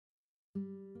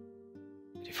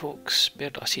Hey folks,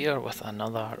 Bairdos here with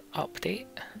another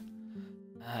update,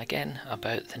 again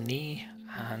about the knee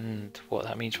and what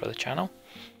that means for the channel.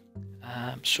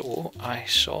 So I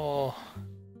saw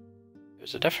it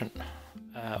was a different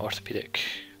orthopaedic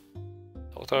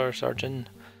doctor, surgeon,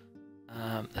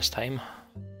 this time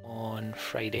on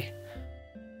Friday.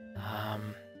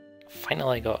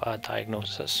 Finally got a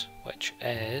diagnosis, which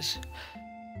is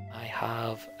I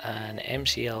have an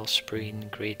MCL sprain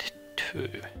grade 2.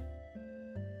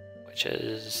 Which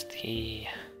is the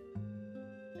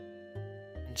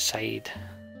inside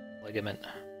ligament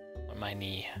on my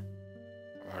knee,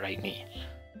 on my right knee,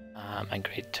 and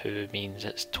grade 2 means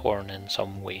it's torn in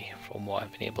some way from what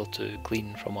I've been able to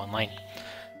glean from online.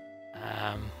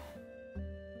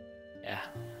 Yeah,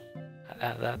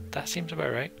 that seems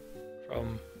about right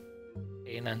from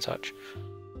pain and such.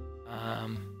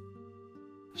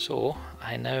 So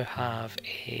I now have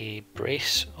a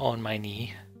brace on my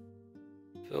knee,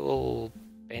 full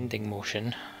bending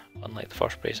motion, unlike the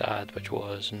first brace I had, which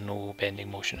was no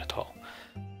bending motion at all.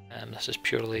 This is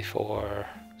purely for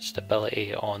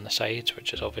stability on the sides,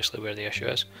 which is obviously where the issue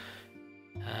is.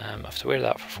 I have to wear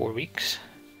that for 4 weeks,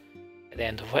 at the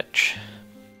end of which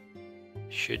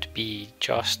should be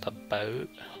just about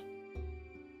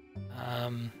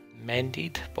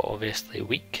mended, but obviously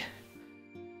weak.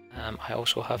 I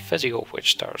also have physio,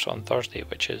 which starts on Thursday,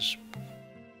 which is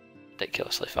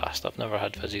ridiculously fast. I've never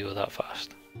had physio that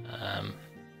fast.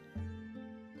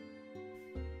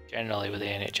 Generally with the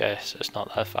NHS it's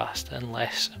not that fast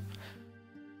unless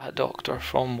a doctor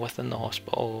from within the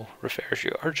hospital refers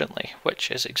you urgently, which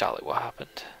is exactly what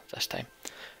happened this time.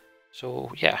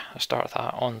 So yeah, I start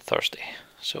that on Thursday,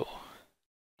 so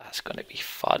that's going to be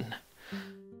fun.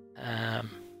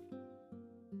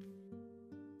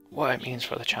 What it means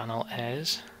for the channel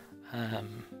is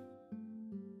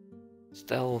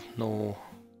still no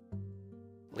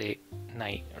late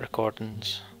night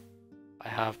recordings. I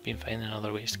have been finding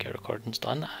other ways to get recordings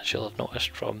done, as you'll have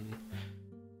noticed from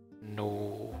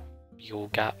no real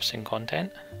gaps in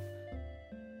content.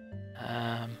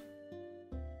 And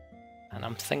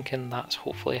I'm thinking that's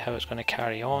hopefully how it's going to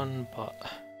carry on, but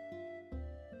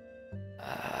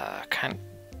I can't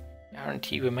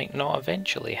guarantee we might not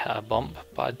eventually have a bump,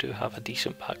 but I do have a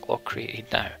decent backlog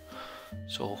created now,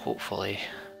 so hopefully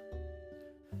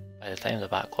by the time the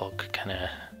backlog kind of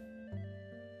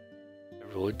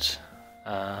erodes,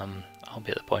 I'll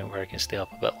be at the point where I can stay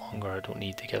up a bit longer. I don't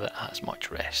need to give it as much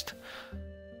rest.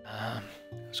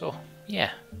 So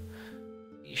yeah,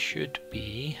 we should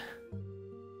be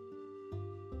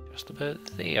just about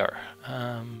there.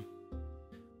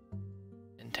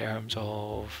 In terms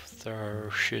of,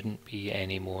 there shouldn't be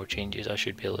any more changes. I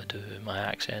should be able to do my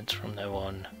accents from now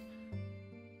on.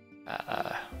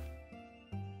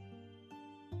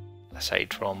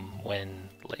 Aside from when,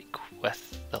 like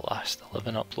with the last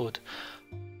 11 upload,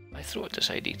 my throat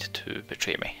decided to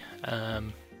betray me.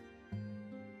 But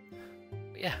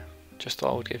yeah, just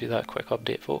thought I would give you that quick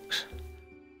update, folks.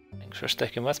 Thanks for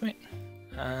sticking with me,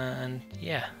 and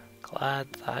yeah,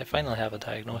 glad that I finally have a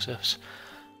diagnosis,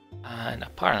 and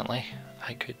apparently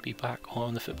I could be back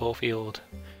on the football field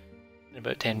in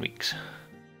about 10 weeks.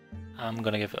 I'm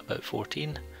gonna give it about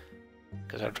 14,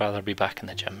 because I'd rather be back in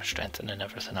the gym strengthening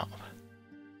everything up.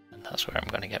 And that's where I'm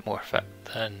going to get more fit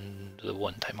than the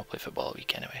one time I play football a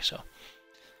week anyway, so.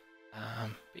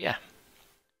 But yeah.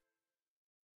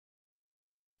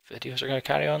 Videos are going to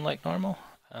carry on like normal.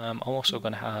 I'm also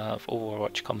going to have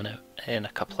Overwatch coming out in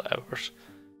a couple of hours.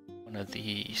 One of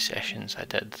the sessions I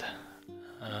did.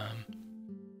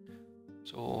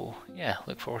 So yeah,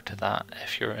 look forward to that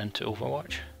if you're into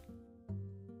Overwatch.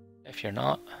 If you're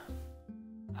not,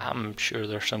 I'm sure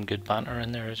there's some good banter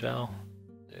in there as well.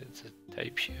 It's the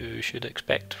type you should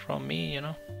expect from me, you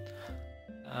know.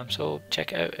 So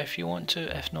check it out if you want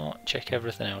to. If not, check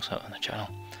everything else out on the channel.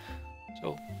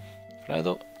 So for now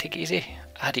though, take it easy.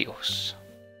 Adios.